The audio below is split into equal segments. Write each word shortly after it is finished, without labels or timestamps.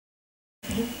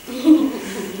Kia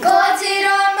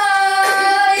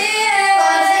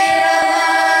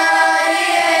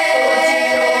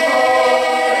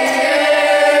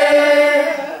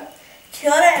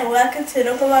ora and welcome to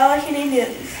Rongomaiwahine News.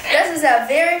 This is our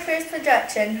very first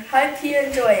production. Hope you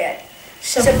enjoy it.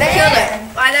 Kia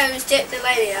ora. My name is Jack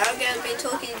Delaney. I'm going to be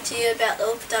talking to you about the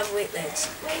Upper wetlands.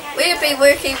 We have been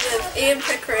working with Ian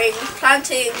Pickering,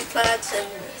 planting plants and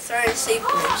throwing seed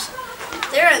balls.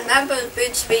 There are a number of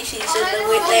bird species in the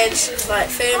wetlands like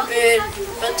fernbird,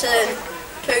 bittern,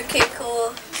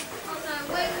 tukiko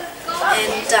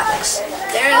and ducks.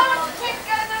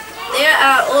 There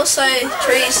are also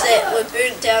trees that were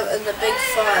burnt down in the big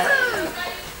fire.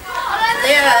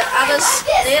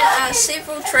 There are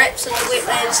several traps in the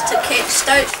wetlands to catch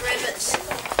stoats, rabbits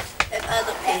and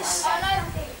other pests.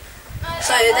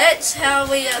 So that's how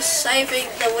we are saving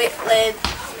the wetland,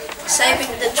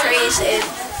 saving the trees and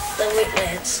the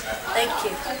wetlands. Thank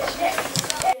you.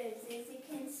 As you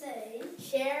can see,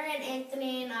 Sharon,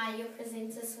 Anthony and I are your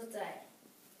presenters for today.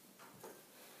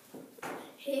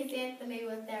 Here's Anthony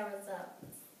with our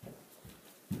results.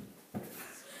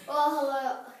 Oh, hello.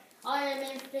 I am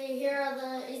Anthony. Here are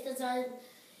the Easter Zone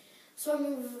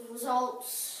swimming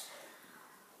results.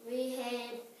 We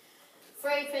had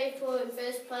 3 people in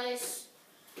first place: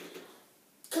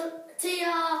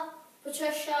 Tia,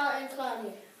 Patricia and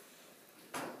Chloe.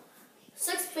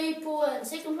 6 people in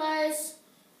second place,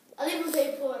 11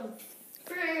 people in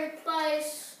third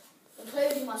place,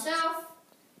 including myself.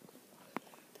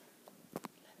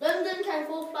 Lyndon came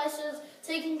 4th places,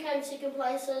 Tegan came 2nd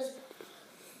places.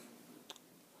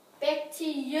 Back to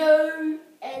you,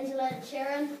 Angela and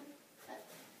Sharon.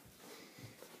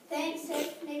 Thanks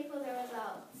Anthony for the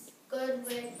results. Good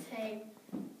work team.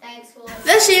 Thanks for listening.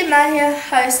 This year Mahia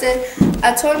hosted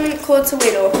a tournament called Te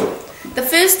Wero. The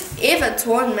first ever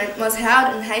tournament was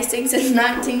held in Hastings in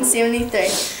 1973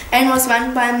 and was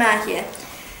won by Mahia.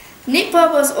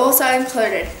 Netball was also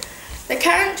included. The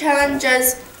current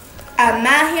challengers are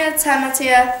Mahia,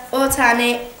 Tamatea,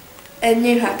 Otane and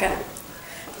Nuhaka.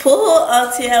 Puho,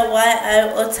 Aotea,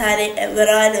 Waio, Otane and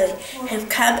Maraenui have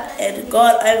come and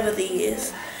gone over the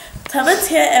years.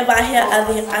 Tamatea and Mahia are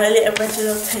the only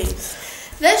original teams.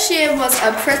 This year was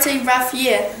a pretty rough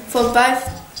year for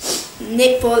both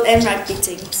netball and rugby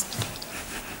teams.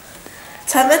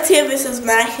 Tamatea vs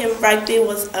Mahia rugby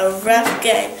was a rough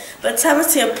game, but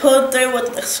Tamatea pulled through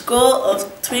with a score of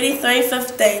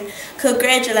 23-15.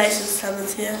 Congratulations,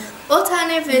 Tamatea.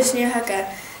 Otane vs Nuhaka.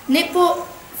 Netball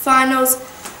finals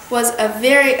was a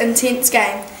very intense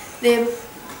game. They're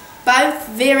both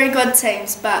very good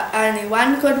teams, but only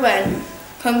one could win.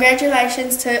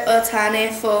 Congratulations to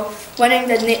Otane for winning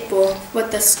the netball with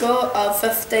the score of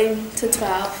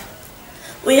 15-12.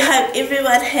 We hope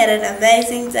everyone had an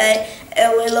amazing day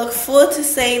and we look forward to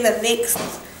seeing the next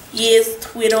year's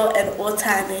Twitter and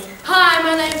Otane. Hi,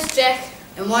 my name's Jack.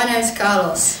 And my name's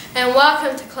Carlos. And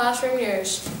welcome to Classroom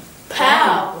News.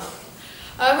 Pow!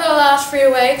 Over the last 3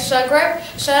 weeks, our group,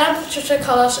 Santa Patricia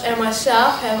Collis and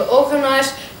myself, have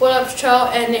organised water patrol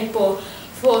and netball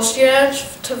for students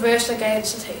to verse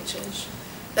against the teachers.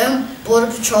 In Border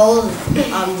Patrol,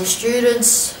 the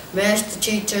students mashed the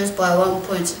teachers by 1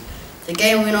 point. The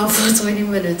game went on for 20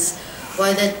 minutes.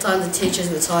 By that time, the teachers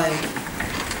were tired.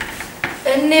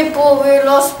 In netball, we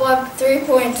lost by 3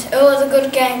 points. It was a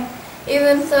good game.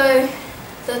 Even though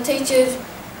the teachers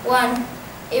won,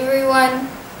 everyone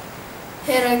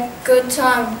had a good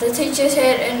time. The teachers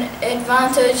had an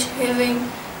advantage having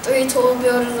 3 tall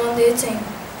builders on their team.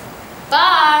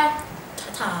 Bye!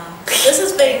 Ta-ta! This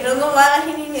has been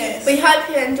Rongomaiwahine News. We hope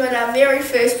you enjoyed our very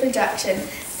first production.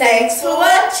 Thanks for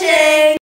watching!